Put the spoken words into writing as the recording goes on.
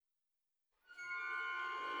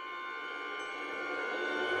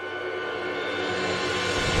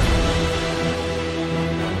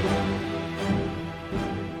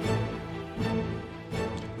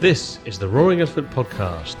This is the Roaring Elephant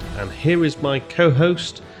Podcast, and here is my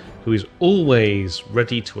co-host, who is always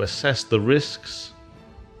ready to assess the risks,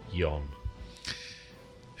 Jon.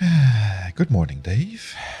 Good morning,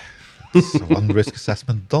 Dave. It's one risk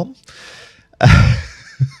assessment done.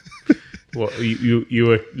 What, you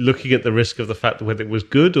were looking at the risk of the fact that whether it was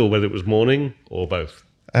good or whether it was morning, or both?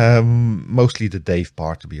 Mostly the Dave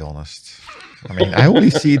part, to be honest. I mean, I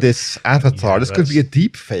only see this avatar. This could be a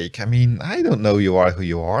deep fake. I mean, I don't know you are who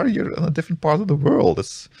you are. You're in a different part of the world.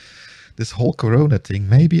 This whole Corona thing.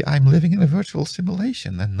 Maybe I'm living in a virtual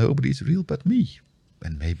simulation and nobody's real but me.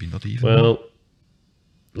 And maybe not even Well, me.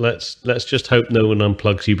 let's just hope no one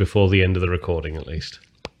unplugs you before the end of the recording, at least.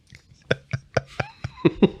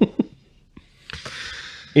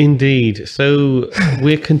 Indeed. So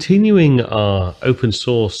we're continuing our open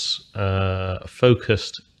source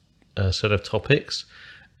focused set of topics,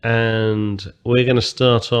 and we're going to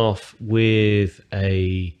start off with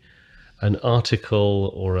an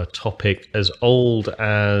article or a topic as old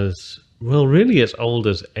as, well, really as old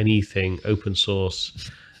as anything open source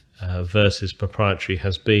versus proprietary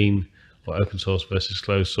has been, or open source versus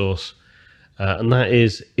closed source, and that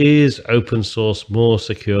is open source more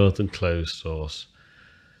secure than closed source?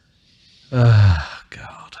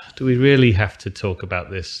 God, do we really have to talk about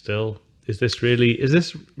this still? Is this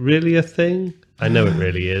really a thing? I know it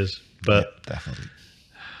really is, but Yeah, definitely.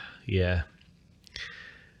 yeah.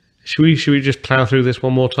 Should we just plow through this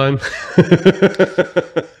one more time?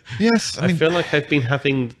 Yes, I feel like I've been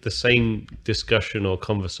having the same discussion or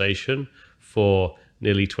conversation for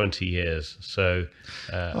nearly 20 years. So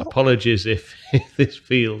apologies if this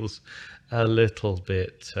feels a little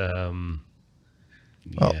bit, yeah.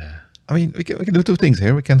 I mean, we can do two things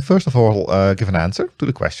here. We can first of all give an answer to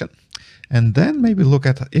the question, and then maybe look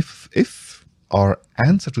at if our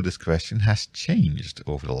answer to this question has changed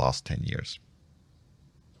over the last 10 years.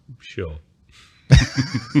 Sure.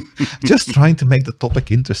 Just trying to make the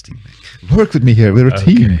topic interesting. Work with me here. We're a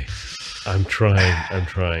team. I'm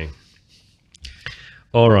trying.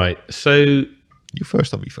 All right. So You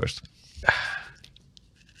first or me first?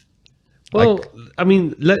 well, I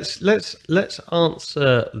mean, let's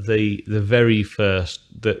answer the very first.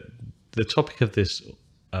 The topic of this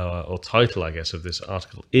or title, I guess, of this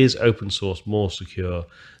article is open source more secure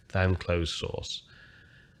than closed source.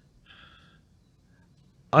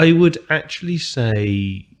 I would actually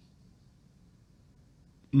say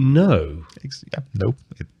no. No.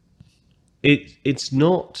 It's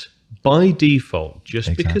not by default.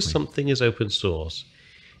 Just because Exactly. something is open source,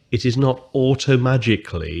 it is not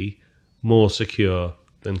automatically more secure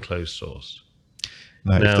than closed source.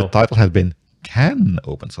 Now, if the title had been, can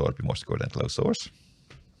open source be more secure than closed source?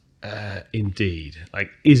 Indeed.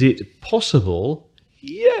 Like, is it possible?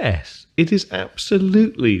 Yes, it is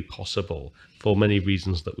absolutely possible for many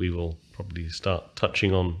reasons that we will probably start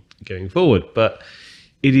touching on going forward. But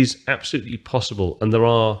it is absolutely possible. And there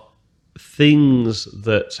are things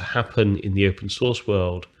that happen in the open source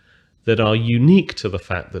world that are unique to the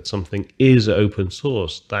fact that something is open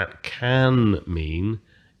source. That can mean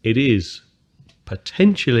it is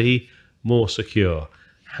potentially more secure.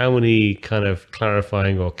 How many kind of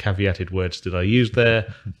clarifying or caveated words did I use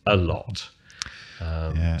there? A lot.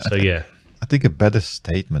 I think a better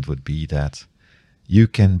statement would be that you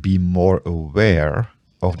can be more aware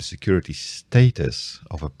of the security status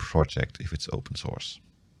of a project if it's open source.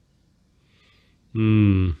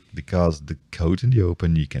 Because the code in the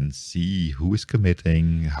open, you can see who is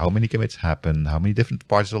committing, how many commits happen, how many different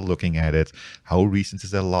parties are looking at it, how recent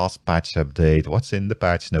is their last patch update, what's in the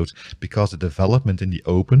patch notes. Because the development in the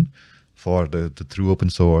open for the true open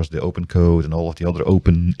source, the open code, and all of the other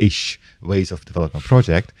open-ish ways of developing a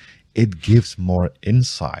project, it gives more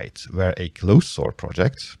insight. Where a closed source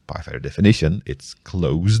project, by very definition, it's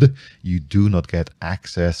closed. You do not get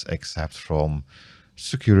access except from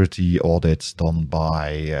security audits done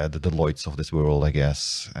by the Deloittes of this world, I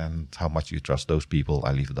guess. And how much you trust those people,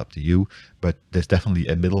 I leave it up to you. But there's definitely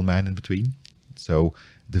a middleman in between. So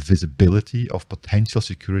the visibility of potential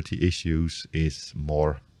security issues is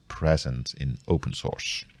more present in open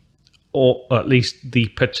source. Or at least the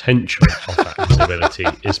potential of that visibility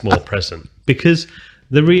is more present. Because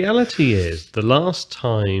the reality is, the last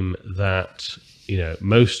time that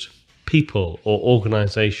most people or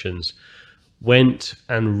organizations went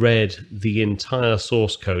and read the entire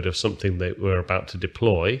source code of something they were about to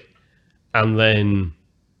deploy and then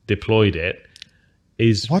deployed it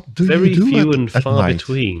is very few and far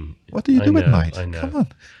between. What do you do at night? I know. Come on.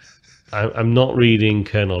 I'm not reading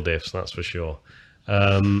kernel diffs, that's for sure.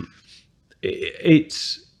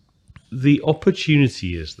 It's the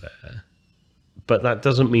opportunity is there, but that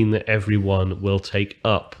doesn't mean that everyone will take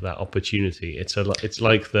up that opportunity. It's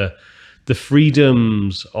like the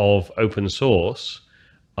freedoms of open source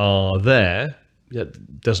are there.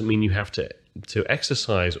 That doesn't mean you have to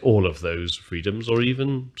exercise all of those freedoms or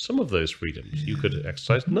even some of those freedoms. You could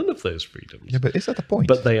exercise none of those freedoms. Yeah, but is that the point?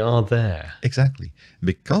 But they are there. Exactly.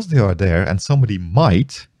 Because they are there and somebody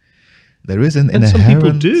might, there is an And inherent... some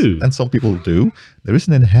people do. And some people do. There is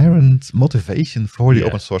an inherent motivation for the Yeah.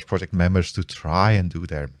 open source project members to try and do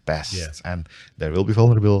their best. Yeah. And there will be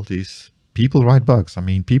vulnerabilities. People write bugs. I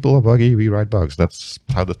mean, people are buggy, we write bugs. That's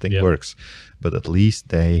how the thing Yeah. works. But at least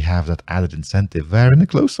they have that added incentive where in a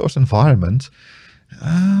closed source environment,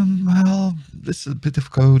 well, this is a bit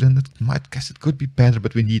of code and it could be better,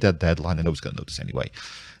 but we need that deadline and nobody's going to notice anyway.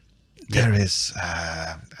 There is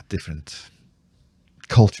a different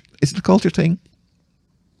culture. Is it a culture thing?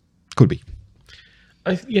 Could be.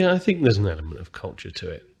 I think there's an element of culture to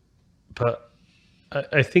it, but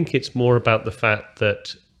I think it's more about the fact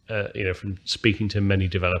that from speaking to many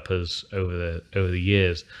developers over the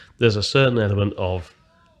years, there's a certain element of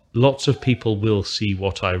lots of people will see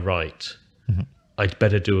what I write. Mm-hmm. I'd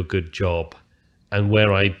better do a good job, and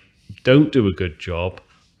where I don't do a good job,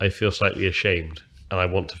 I feel slightly ashamed, and I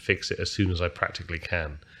want to fix it as soon as I practically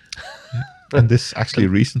can. And this actually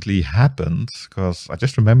recently happened because I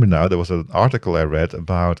just remember now there was an article I read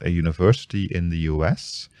about a university in the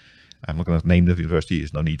US. I'm not going to name the university,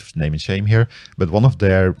 there's no need of name and shame here. But one of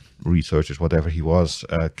their researchers, whatever he was,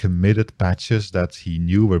 committed patches that he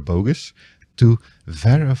knew were bogus to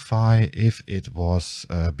verify if it was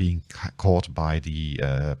being caught by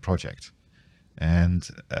the project. And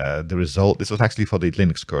the result, this was actually for the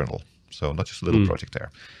Linux kernel, so not just a little project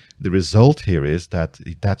there. The result here is that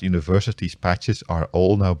university's patches are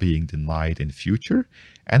all now being denied in future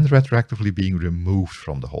and retroactively being removed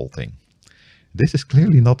from the whole thing. This is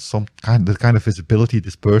clearly not the kind of visibility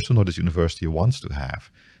this person or this university wants to have.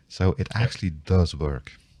 So it actually does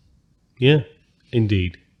work. Yeah,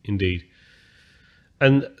 indeed.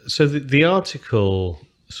 And so the article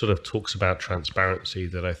sort of talks about transparency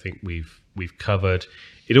that I think we've covered.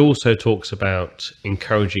 It also talks about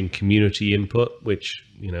encouraging community input, which,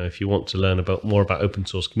 if you want to learn more about open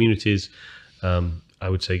source communities, I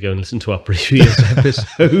would say go and listen to our previous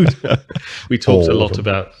episode. We talked a lot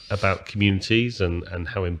about communities and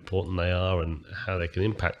how important they are and how they can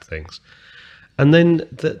impact things. And then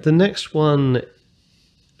the next one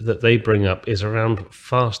that they bring up is around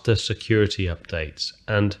faster security updates.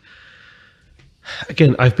 And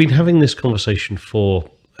again, I've been having this conversation for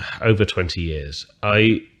over 20 years.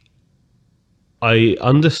 I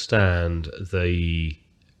understand the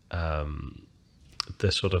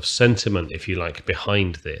sort of sentiment, if you like,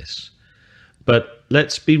 behind this. But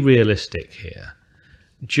let's be realistic here.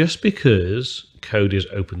 Just because code is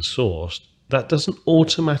open sourced, that doesn't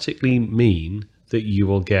automatically mean that you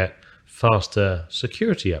will get faster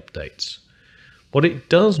security updates. What it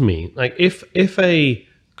does mean, like if a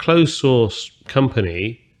closed source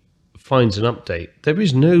company finds an update, there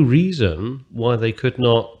is no reason why they could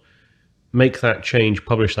not make that change,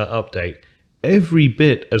 publish that update every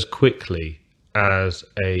bit as quickly as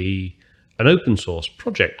an open source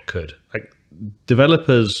project could. Like,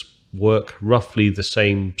 developers work roughly the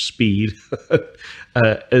same speed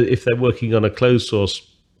if they're working on a closed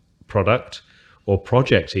source product or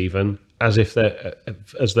project even as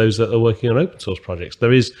those that are working on open source projects.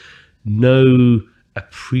 There is no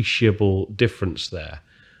appreciable difference there.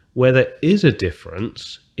 Where there is a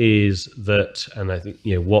difference is that, and I think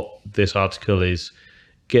what this article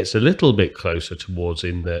gets a little bit closer towards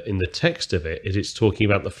in the text of it, is it's talking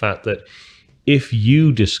about the fact that if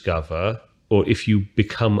you discover or if you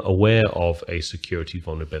become aware of a security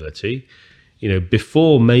vulnerability,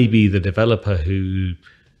 before maybe the developer who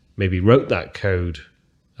maybe wrote that code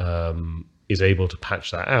is able to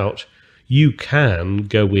patch that out, you can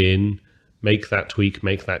go in, make that tweak,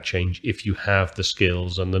 make that change if you have the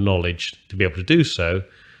skills and the knowledge to be able to do so.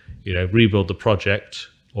 Rebuild the project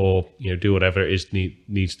or do whatever it is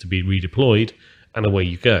needs to be redeployed, and away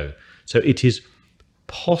you go. So it is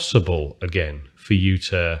possible again for you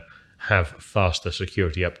to have faster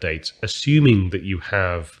security updates, assuming that you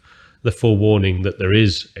have the forewarning that there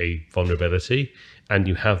is a vulnerability and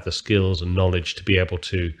you have the skills and knowledge to be able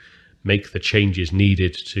to make the changes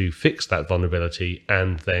needed to fix that vulnerability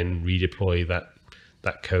and then redeploy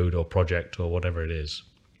that code or project or whatever it is.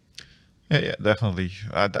 Yeah, definitely.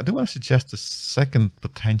 I do want to suggest a second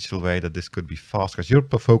potential way that this could be fast, because you're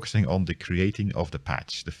focusing on the creating of the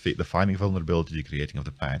patch, the finding vulnerability, the creating of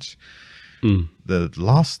the patch. The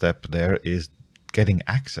last step there is getting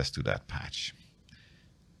access to that patch.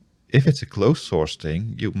 If it's a closed source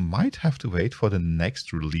thing, you might have to wait for the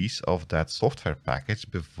next release of that software package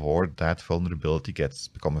before that vulnerability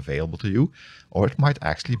become available to you, or it might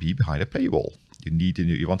actually be behind a paywall.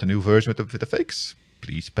 You want a new version with a fix?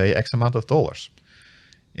 Please pay X amount of dollars.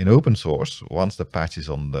 In open source, once the patch is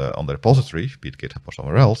on the repository, be it GitHub or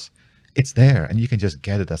somewhere else, it's there and you can just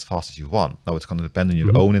get it as fast as you want. Now it's going to depend on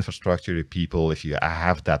your own infrastructure, your people, if you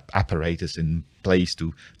have that apparatus in place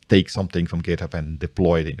to take something from GitHub and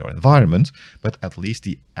deploy it in your environment, but at least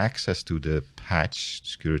the access to the patch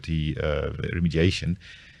security remediation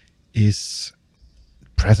is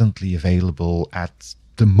presently available at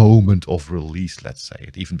the moment of release, let's say.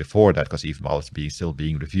 Even before that, because even while it's still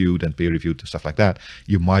being reviewed and peer reviewed and stuff like that,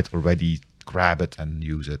 you might already grab it and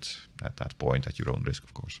use it at that point at your own risk,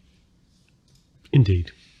 of course.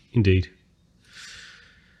 Indeed.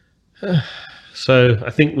 So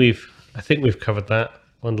I think we've covered that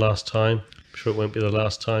one last time. I'm sure it won't be the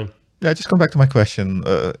last time. Yeah, just come back to my question.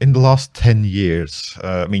 In the last 10 years,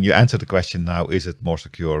 you answered the question now, is it more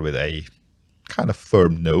secure, with a kind of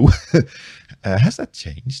firm no. Has that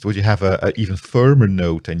changed? Would you have a even firmer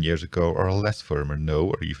no 10 years ago, or a less firmer no,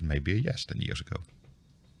 or even maybe a yes 10 years ago?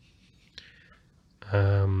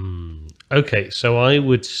 Okay, so I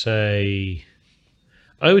would say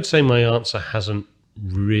my answer hasn't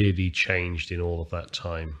really changed in all of that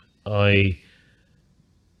time. I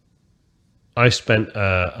spent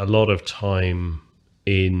a lot of time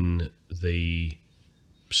in the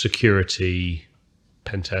security,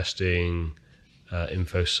 pen testing,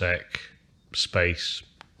 InfoSec space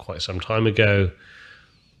quite some time ago,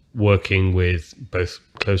 working with both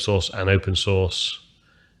closed source and open source,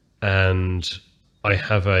 and I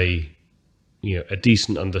have a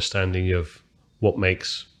decent understanding of what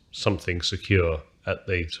makes something secure at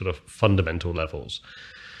the sort of fundamental levels.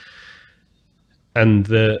 And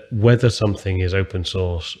whether something is open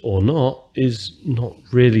source or not is not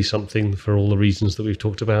really something, for all the reasons that we've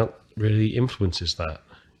talked about, really influences that.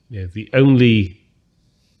 The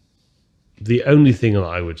only thing that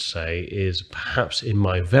I would say is, perhaps in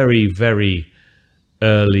my very, very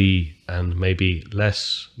early and maybe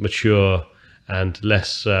less mature and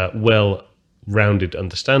less well-rounded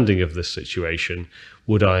understanding of this situation,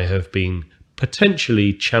 would I have been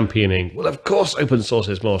potentially championing, well, of course open source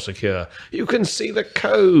is more secure, you can see the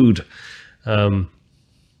code. But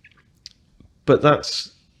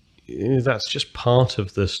that's just part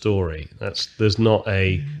of the story. There's not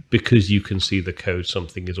a, because you can see the code,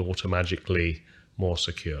 something is automatically more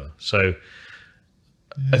secure. So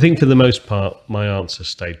I think for the most part, my answer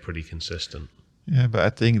stayed pretty consistent. Yeah, but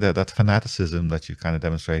I think that fanaticism that you kind of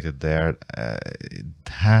demonstrated there, it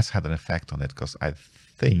has had an effect on it, because I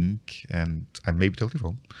think, and I may be totally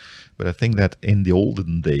wrong, but I think that in the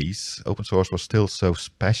olden days, open source was still so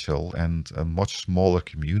special and a much smaller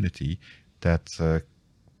community that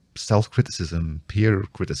self-criticism, peer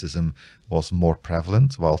criticism was more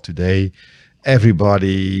prevalent, while today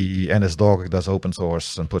everybody and his dog does open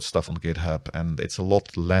source and puts stuff on GitHub, and it's a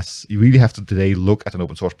lot less. You really have to today look at an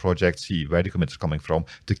open source project, see where the commit is coming from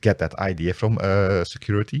to get that idea from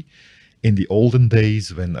security. In the olden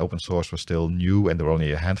days, when open source was still new and there were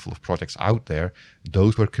only a handful of projects out there,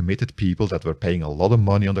 those were committed people that were paying a lot of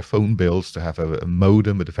money on their phone bills to have a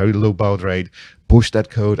modem with a very low baud rate, push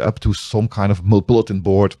that code up to some kind of bulletin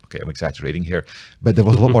board. Okay, I'm exaggerating here, but there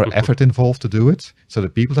was a lot more effort involved to do it. So the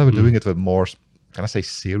people that were doing it were more, can I say,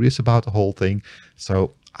 serious about the whole thing.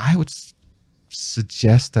 So I would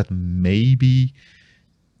suggest that maybe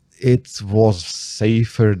it was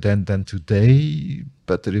safer than today.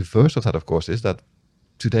 But the reverse of that, of course, is that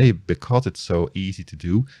today, because it's so easy to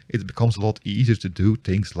do, it becomes a lot easier to do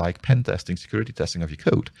things like pen testing, security testing of your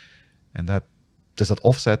code. And does that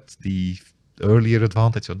offset the earlier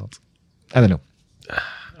advantage or not? I don't know.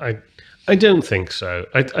 I don't think so.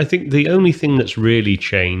 I think the only thing that's really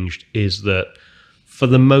changed is that, for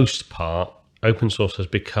the most part, open source has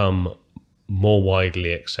become more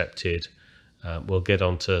widely accepted. We'll get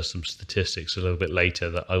onto some statistics a little bit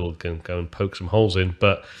later that I will go and poke some holes in.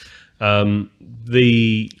 But for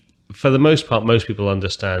the most part, most people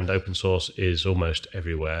understand open source is almost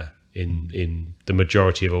everywhere in the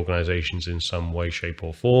majority of organizations in some way, shape,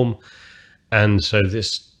 or form. And so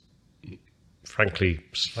this, frankly,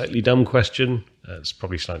 slightly dumb question, it's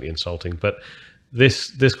probably slightly insulting, but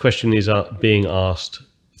this question is being asked,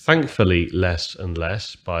 thankfully, less and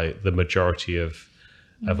less by the majority of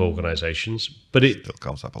organizations, but it still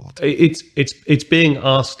comes up a lot. It's being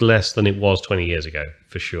asked less than it was 20 years ago,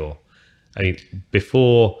 for sure. I mean,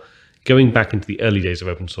 before, going back into the early days of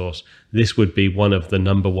open source, this would be one of the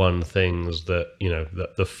number one things that,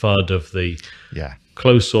 the FUD of the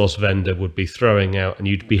closed source vendor would be throwing out, and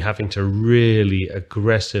you'd be having to really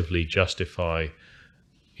aggressively justify,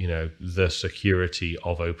 the security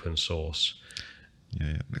of open source.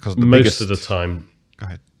 Yeah. Because Most of the time, Go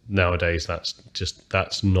ahead. nowadays,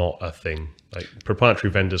 that's not a thing. Like,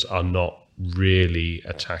 proprietary vendors are not really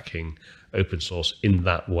attacking open source in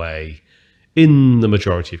that way in the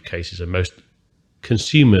majority of cases, and most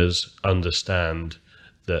consumers understand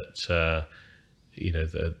that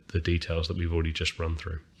the details that we've already just run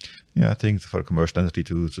through. Yeah, I think for a commercial entity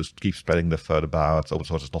to just keep spreading the FUD about open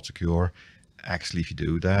source is not secure. Actually, if you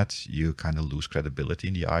do that, you kind of lose credibility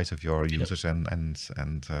in the eyes of your users and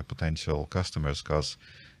potential customers, because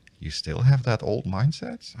you still have that old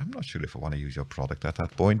mindset. I'm not sure if I want to use your product at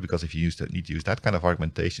that point, because if you need to use that kind of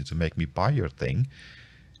argumentation to make me buy your thing,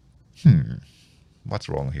 what's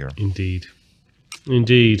wrong here? Indeed.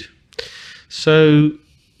 So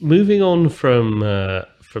moving on from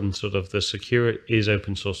sort of the secure is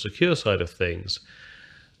open source secure side of things,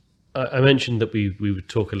 I mentioned that we would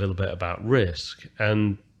talk a little bit about risk,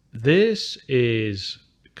 and this is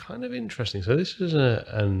kind of interesting. So this is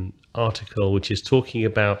an article which is talking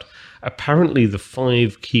about apparently the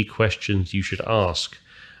 5 key questions you should ask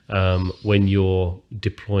when you're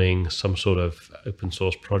deploying some sort of open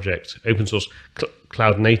source project, open source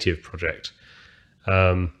cloud native project.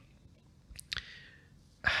 And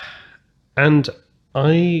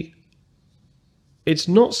it's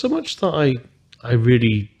not so much that I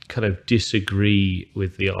really kind of disagree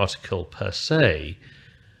with the article per se,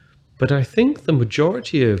 but I think the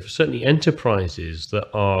majority of certainly enterprises that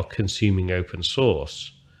are consuming open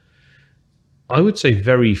source, I would say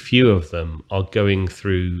very few of them are going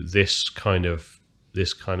through this kind of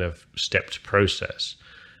stepped process.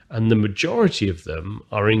 And the majority of them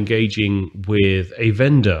are engaging with a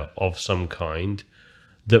vendor of some kind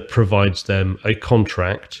that provides them a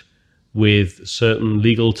contract with certain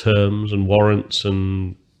legal terms and warrants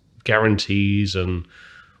and guarantees and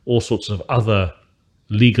all sorts of other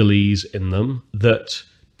legalese in them that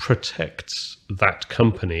protects that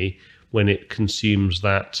company when it consumes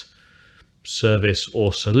that service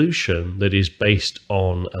or solution that is based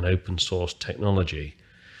on an open source technology.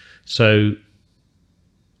 So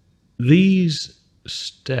these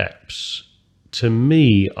steps, to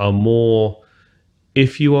me, are more,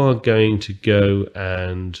 if you are going to go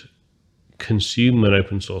and consume an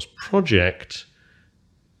open source project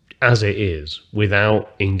as it is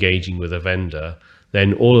without engaging with a vendor,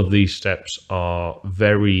 then all of these steps are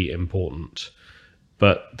very important.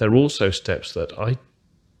 But they're also steps that I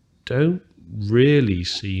don't really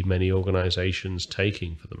see many organizations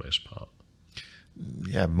taking for the most part.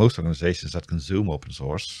 Yeah, most organizations that consume open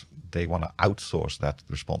source, they want to outsource that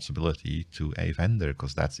responsibility to a vendor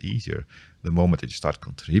because that's easier. The moment that you start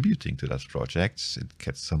contributing to those projects, it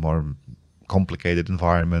gets a more complicated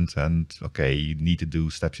environment, and okay, you need to do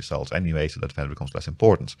steps yourselves anyway, so that vendor becomes less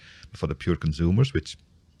important. But for the pure consumers, which,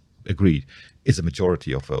 agreed, is a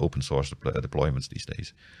majority of open source deployments these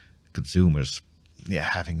days, consumers,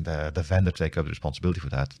 having the vendor take up the responsibility for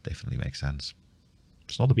that definitely makes sense.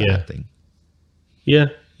 It's not a bad thing. Yeah.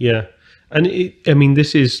 And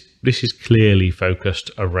this is clearly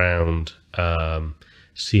focused around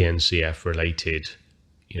CNCF related,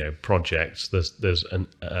 projects. There's an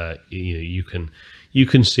you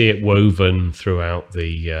can see it woven throughout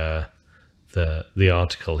the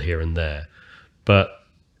article here and there, but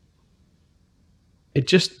I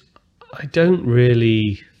don't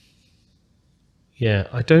really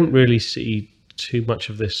see too much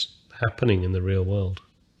of this happening in the real world.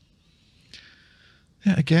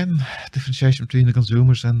 Yeah, again, differentiation between the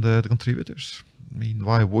consumers and the contributors. I mean,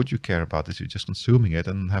 why would you care about this? You're just consuming it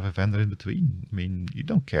and have a vendor in between. I mean, you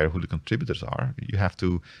don't care who the contributors are. You have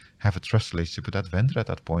to have a trust relationship with that vendor at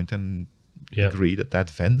that point and agree that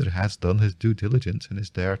vendor has done his due diligence and is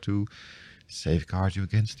there to safeguard you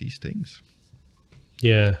against these things.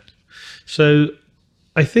 Yeah. So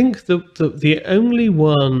I think the only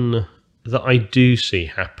one that I do see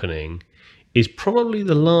happening is probably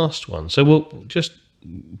the last one. So we'll just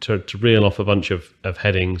to reel off a bunch of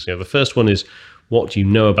headings. The first one is, what do you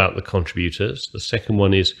know about the contributors? The second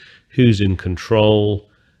one is, who's in control?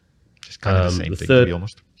 It's kind of the same thing, to be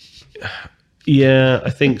honest. Yeah, I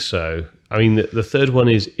think so. I mean, the third one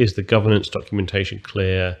is the governance documentation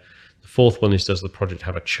clear? The fourth one is, does the project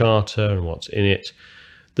have a charter and what's in it?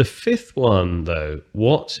 The fifth one, though,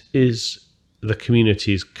 what is the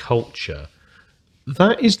community's culture?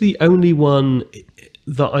 That is the only one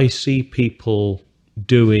that I see people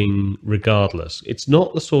doing regardless. It's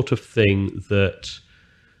not the sort of thing that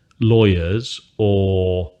lawyers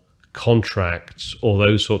or contracts or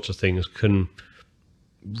those sorts of things can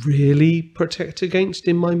really protect against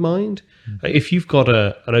in my mind. If you've got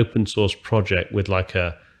an open source project with like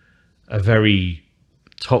a very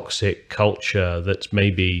toxic culture that's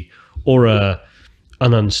maybe, or an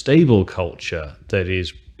unstable culture that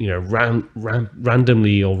is,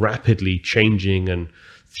 randomly or rapidly changing and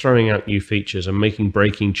throwing out new features and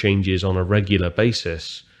breaking changes on a regular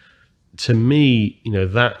basis, to me,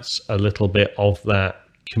 that's a little bit of that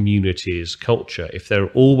community's culture. If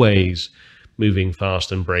they're always moving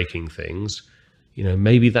fast and breaking things,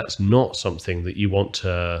 maybe that's not something that you want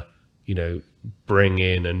to, bring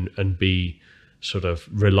in and be sort of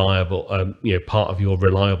reliable, part of your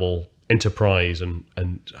reliable enterprise,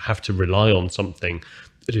 and have to rely on something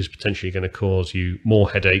that is potentially going to cause you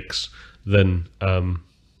more headaches than,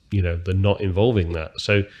 than not involving that.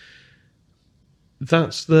 So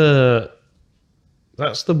that's the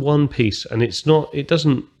one piece, and it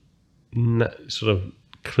doesn't sort of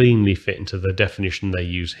cleanly fit into the definition they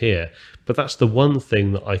use here, but that's the one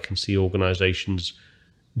thing that I can see organizations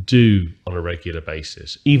do on a regular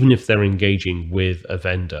basis, even if they're engaging with a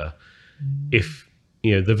vendor. If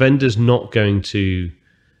the vendor's not going to,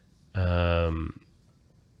 the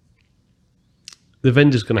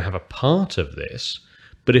vendor's going to have a part of this,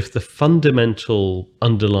 but if the fundamental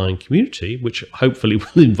underlying community, which hopefully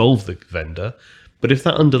will involve the vendor, but if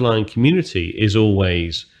that underlying community is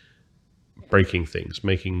always breaking things,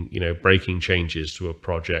 breaking changes to a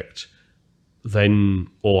project, then,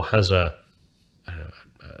 or has a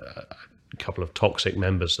couple of toxic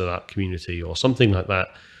members of that community or something like that,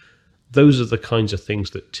 those are the kinds of things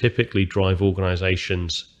that typically drive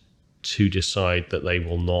organizations to decide that they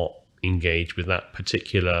will not engage with that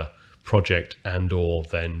particular project and or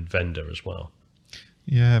then vendor as well.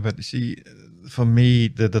 Yeah, but you see, for me,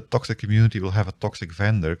 the toxic community will have a toxic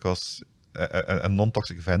vendor, because a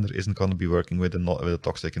non-toxic vendor isn't going to be working with a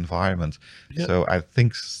toxic environment. Yeah. So I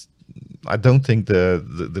don't think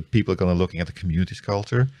the people are going to looking at the community's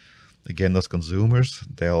culture. Again, those consumers,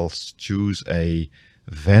 they'll choose a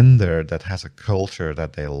vendor that has a culture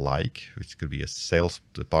that they like, which could be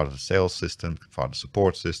part of the sales system, part of the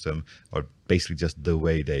support system, or basically just the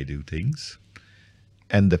way they do things,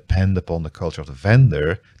 and depend upon the culture of the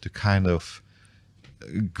vendor to kind of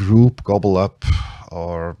gobble up,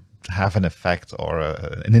 or have an effect or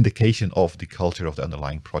an indication of the culture of the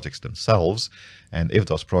underlying projects themselves. And if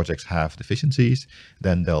those projects have deficiencies,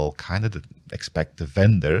 then they'll kind of expect the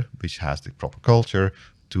vendor, which has the proper culture,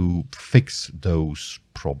 to fix those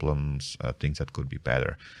problems, things that could be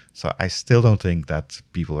better. So I still don't think that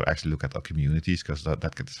people will actually look at our communities, because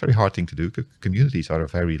that's a very hard thing to do. Communities are a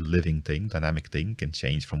very living thing, dynamic thing, can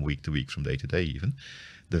change from week to week, from day to day even.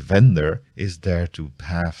 The vendor is there to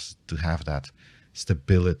have that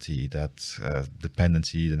stability, that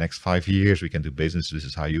dependency. The next 5 years we can do business. This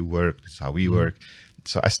is how you work. This is how we work.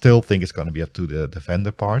 So I still think it's going to be up to the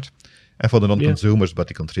vendor part. And for the non-consumers, but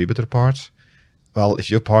the contributor part, well,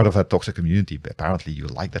 if you're part of that toxic community, apparently you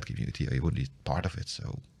like that community, or you wouldn't be part of it.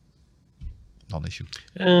 So non-issue.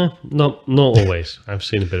 Not always. I've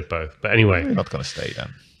seen a bit of both. But anyway. You're not going to stay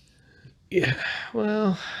then. Yeah,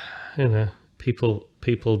 well, people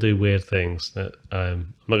do weird things that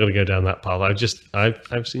I'm not going to go down that path.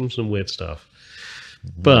 I've seen some weird stuff.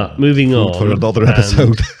 But moving on for another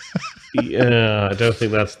episode. Yeah, I don't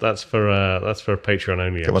think that's for a Patreon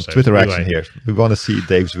only. Come on, Twitter action here. We want to see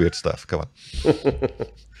Dave's weird stuff. Come on.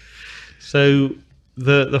 So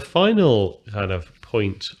the final kind of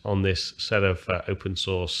point on this set of open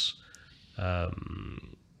source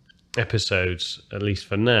episodes, at least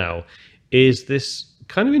for now, is this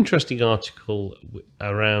kind of interesting article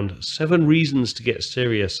around 7 reasons to get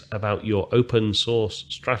serious about your open source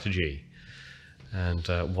strategy, and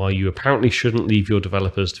why you apparently shouldn't leave your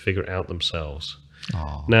developers to figure it out themselves.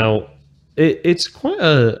 Aww. Now, it's quite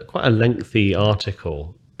a lengthy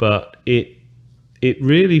article, but it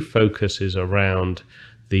really focuses around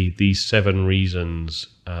these 7 reasons,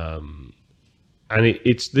 and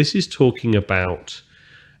this is talking about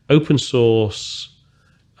open source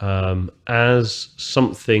as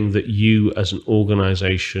something that you as an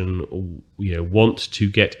organization want to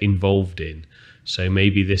get involved in. So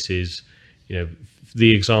maybe this is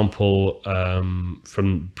the example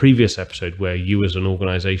from previous episode where you as an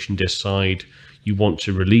organization decide you want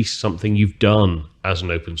to release something you've done as an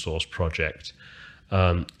open source project.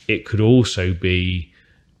 It could also be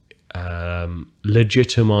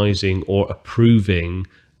legitimizing or approving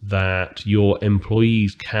that your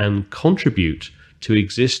employees can contribute to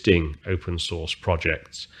existing open source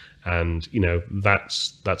projects, and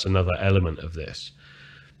that's another element of this.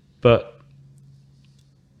 But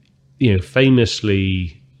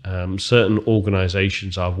famously, certain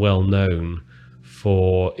organizations are well known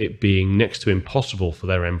for it being next to impossible for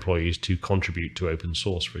their employees to contribute to open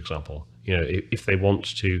source, for example. If they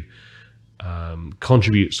want to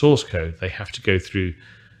contribute source code, they have to go through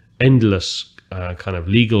endless kind of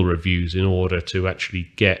legal reviews in order to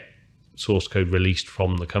actually get source code released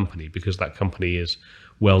from the company, because that company is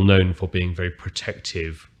well known for being very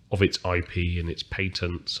protective of its IP and its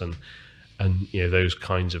patents and those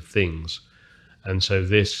kinds of things. And so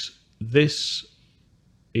this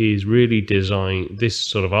is really designed. This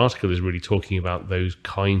sort of article is really talking about those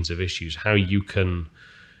kinds of issues, how you can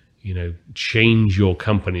change your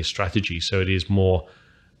company's strategy so it is more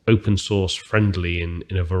open source friendly in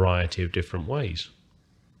a variety of different ways.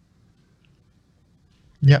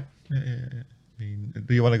 Yeah. I mean,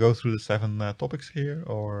 do you want to go through the 7 topics here,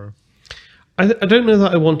 or? I don't know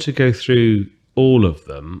that I want to go through all of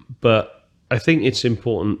them, but I think it's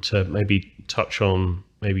important to maybe touch on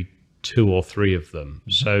maybe 2 or 3 of them.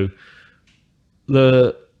 So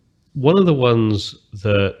one of the ones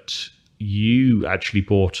that you actually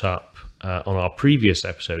brought up on our previous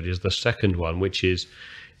episode is the second one, which is,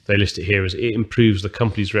 they list it here as, it improves the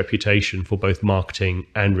company's reputation for both marketing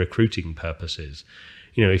and recruiting purposes.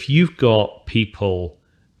 If you've got people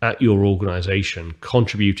at your organization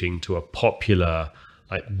contributing to a popular,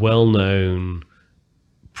 well-known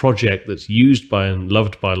project that's used by and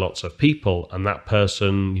loved by lots of people, and that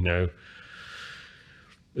person,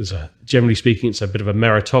 generally speaking, it's a bit of a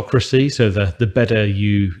meritocracy. So the better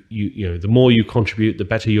the more you contribute, the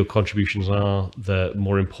better your contributions are, the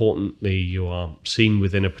more importantly you are seen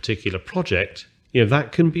within a particular project.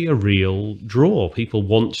 That can be a real draw. People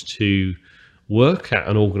want to work at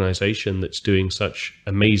an organization that's doing such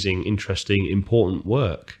amazing, interesting, important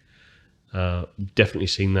work. Definitely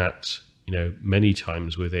seen that, many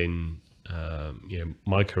times within,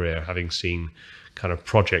 my career, having seen kind of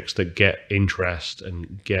projects that get interest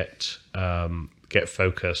and get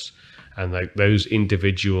focus, and those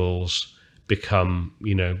individuals become,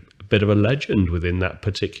 a bit of a legend within that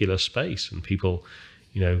particular space. And people,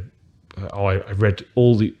 I read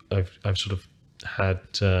I've sort of had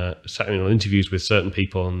sat in on interviews with certain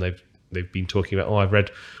people, and they've been talking about, I've read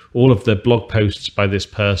all of the blog posts by this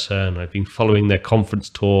person, I've been following their conference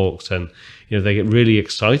talks, and they get really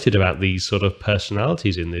excited about these sort of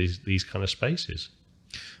personalities in these kind of spaces.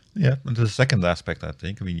 Yeah, and the second aspect, I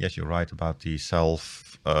think, yes, you're right about the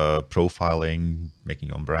self profiling, making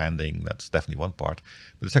your own branding. That's definitely one part.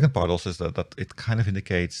 But the second part also is that it kind of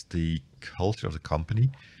indicates the culture of the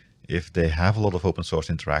company. If they have a lot of open source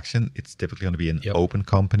interaction, it's typically going to be an open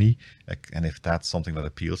company. And if that's something that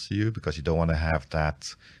appeals to you, because you don't want to have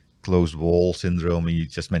that closed wall syndrome, and you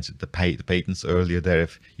just mentioned the patents earlier there,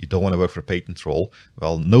 if you don't want to work for a patent troll,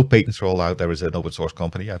 well, no patent troll out there is an open source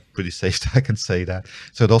company. I'm pretty safe that I can say that.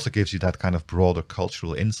 So it also gives you that kind of broader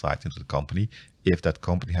cultural insight into the company, if that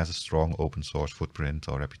company has a strong open source footprint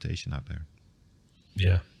or reputation out there.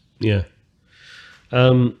 Yeah.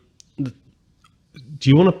 Do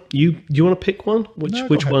you want to pick one?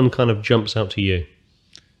 Which one kind of jumps out to you?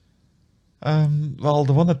 Well,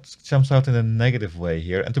 the one that jumps out in a negative way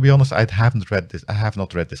here, and to be honest, I have not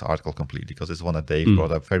read this article completely, because it's one that Dave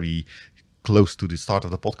brought up very close to the start of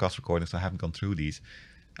the podcast recording, so I haven't gone through these.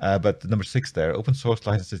 But number 6 there, open source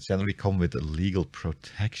licenses generally come with legal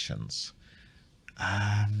protections.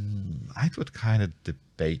 I would kind of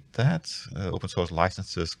debate that. Open source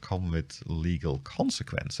licenses come with legal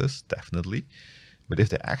consequences, definitely. But if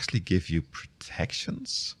they actually give you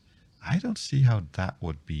protections, I don't see how that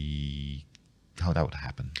would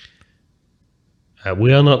happen.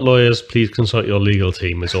 We are not lawyers. Please consult your legal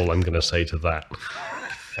team, is all I'm going to say to that.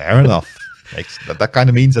 Fair enough. That kind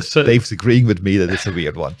of means that Dave's agreeing with me that it's a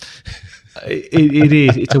weird one. It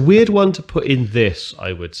is. It's a weird one to put in this,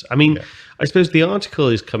 I would say. I suppose the article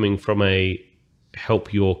is coming from a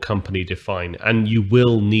help your company define, and you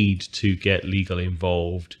will need to get legal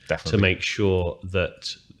involved to make sure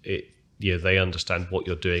that they understand what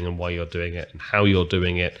you're doing and why you're doing it and how you're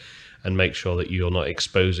doing it, and make sure that you're not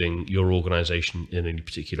exposing your organization in any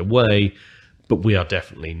particular way. But we are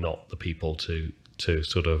definitely not the people to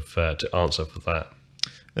sort of to answer for that.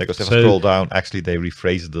 Yeah, because if I scroll down, actually they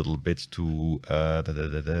rephrase it a little bit to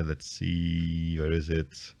let's see, where is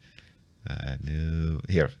it? No,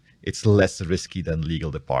 here. It's less risky than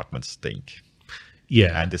legal departments think.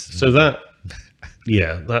 Yeah, and this is that's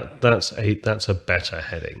a better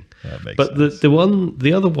heading. But sense.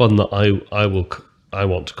 the other one that I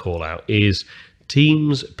want to call out is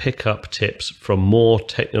teams pick up tips from more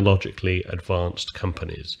technologically advanced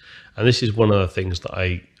companies, and this is one of the things that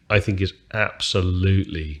I think is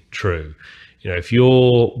absolutely true. If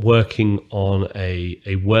you're working on a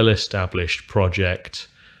well-established project,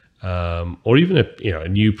 or even a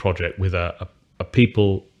new project with a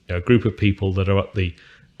group of people that are at the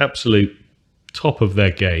absolute top of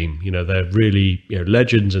their game. They're really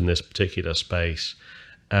legends in this particular space,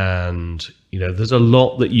 and there's a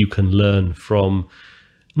lot that you can learn from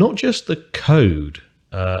not just the code.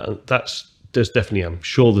 There's definitely, I'm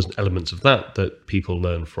sure there's elements of that people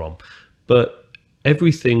learn from, but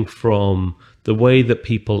everything from the way that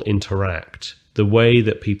people interact, the way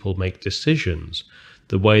that people make decisions,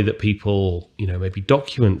 the way that people maybe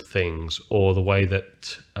document things, or the way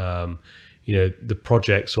that the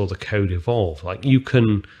projects or the code evolve. Like, you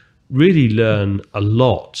can really learn a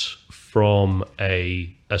lot from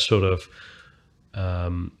a sort of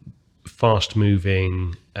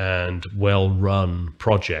fast-moving and well-run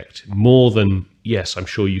project, more than, yes, I'm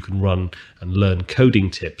sure you can run and learn coding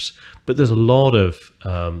tips, but there's a lot of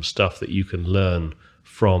stuff that you can learn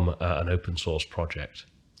from an open source project.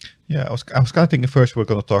 Yeah, I was kind of thinking first we're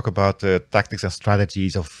going to talk about the tactics and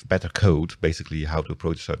strategies of better code, basically how to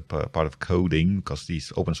approach a certain part of coding, because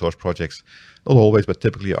these open source projects, not always, but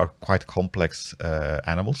typically are quite complex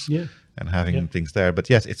animals. Yeah. And having things there. But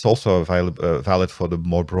yes, it's also valid for the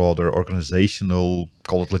more broader organizational,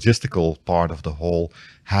 call it logistical part of the whole,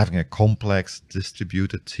 having a complex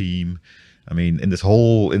distributed team. I mean, in this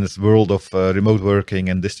world of remote working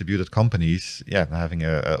and distributed companies, having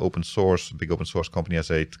a big open source company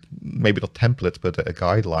as maybe not template, but a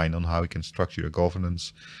guideline on how you can structure your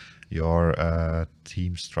governance, your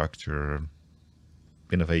team structure,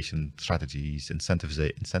 innovation strategies,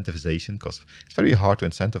 incentivization, because it's very hard to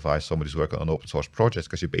incentivize somebody who's working on open source projects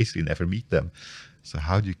because you basically never meet them. So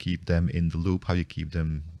how do you keep them in the loop? How do you keep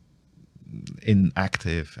them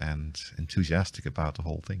active and enthusiastic about the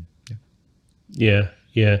whole thing? Yeah.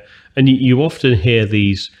 And you often hear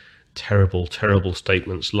these terrible, terrible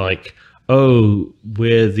statements like, oh,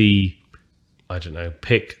 we're the, I don't know,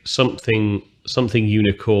 pick something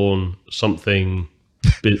unicorn, something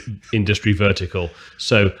industry vertical.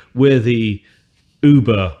 So we're the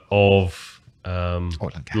Uber of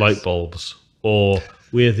light bulbs, or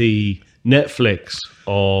we're the Netflix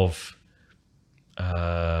of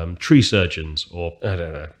tree surgeons, or I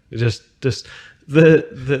don't know. Just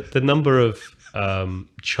the number of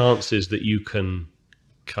chances that you can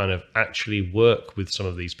kind of actually work with some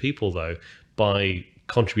of these people, though, by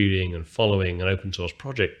contributing and following an open source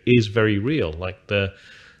project is very real. Like the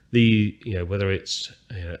whether it's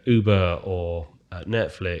Uber or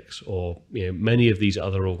Netflix or many of these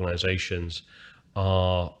other organizations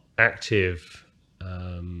are active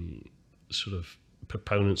sort of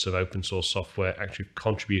proponents of open source software, active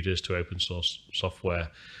contributors to open source software.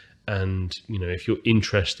 And if you're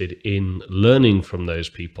interested in learning from those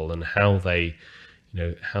people and how they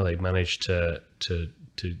manage to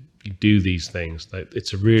do these things,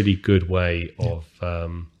 it's a really good way of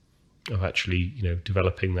actually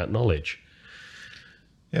developing that knowledge.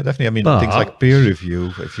 Yeah, definitely. I mean, things like peer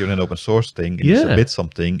review, if you're in an open source thing and you submit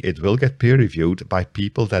something, it will get peer reviewed by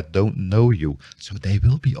people that don't know you, so they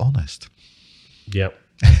will be honest. Yeah,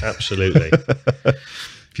 absolutely.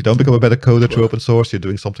 If you don't become a better coder through open source, you're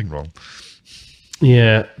doing something wrong.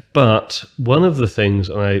 Yeah, but one of the things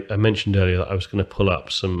I mentioned earlier, that I was going to pull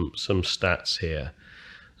up some stats here,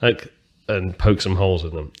 and poke some holes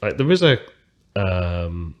in them. Like, there is a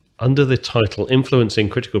under the title "Influencing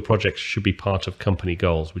Critical Projects Should Be Part of Company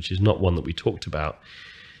Goals," which is not one that we talked about.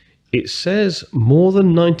 It says more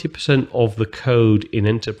than 90% of the code in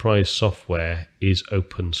enterprise software is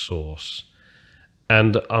open source,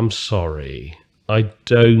 and I'm sorry, I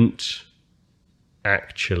don't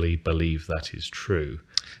actually believe that is true.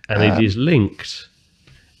 And it is linked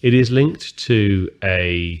to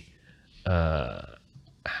a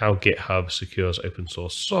how GitHub secures open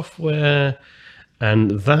source software,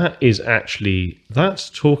 and that's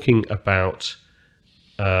talking about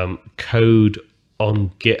code on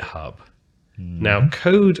GitHub. Now,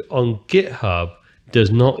 code on GitHub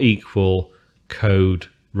does not equal code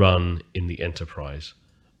run in the enterprise.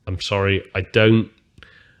 I'm sorry, I don't.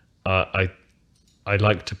 I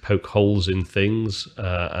like to poke holes in things,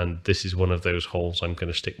 and this is one of those holes I'm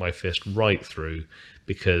going to stick my fist right through,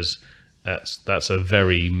 because that's a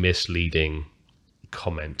very misleading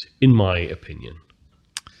comment, in my opinion.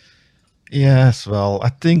 Yes, well, I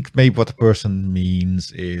think maybe what the person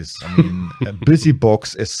means is, I mean,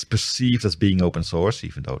 BusyBox is perceived as being open source,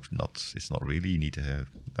 even though it's not really. You need to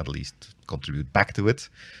at least contribute back to it.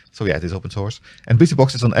 So yeah, it is open source. And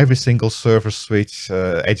BusyBox is on every single server, switch,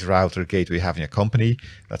 edge router, gateway you have in your company.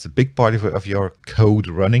 That's a big part of your code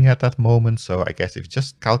running at that moment. So I guess if you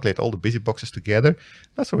just calculate all the BusyBoxes together,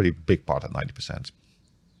 that's already a big part at 90%.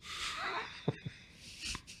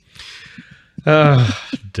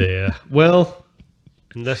 dear. Well,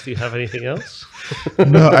 unless you have anything else.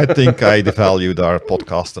 No, I think I devalued our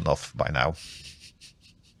podcast enough by now.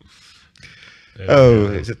 Oh,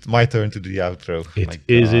 is it my turn to do the outro? It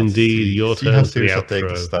is indeed your See turn how to the serious I take outro.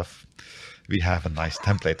 this stuff. We have a nice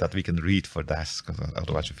template that we can read for this, because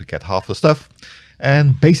otherwise we forget half the stuff.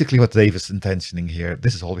 And basically what Dave is intentioning here,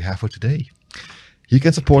 this is all we have for today. You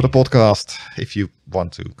can support the podcast if you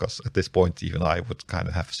want to, because at this point, even I would kind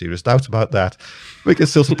of have serious doubts about that. We can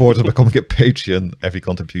still support us by becoming a Patreon. Every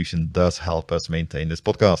contribution does help us maintain this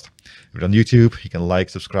podcast. If you're on YouTube, you can like,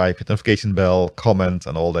 subscribe, hit the notification bell, comment,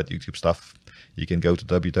 and all that YouTube stuff. You can go to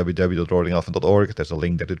www.roaringelephant.org. There's a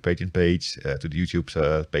link there to the Patreon page, to the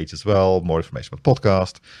YouTube page as well. More information about the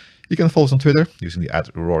podcast. You can follow us on Twitter using the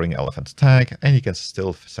 @RoaringElephant tag, and you can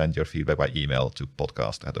still send your feedback by email to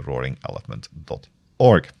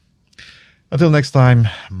podcast@roaringelephant.org. Until next time,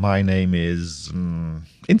 my name is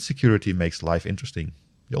Insecurity Makes Life Interesting.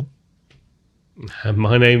 Jon? And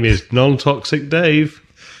my name is Non-Toxic Dave.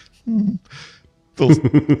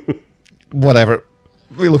 Whatever.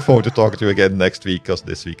 We look forward to talking to you again next week, because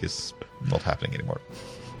this week is not happening anymore.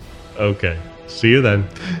 Okay. See you then.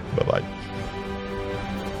 Bye-bye.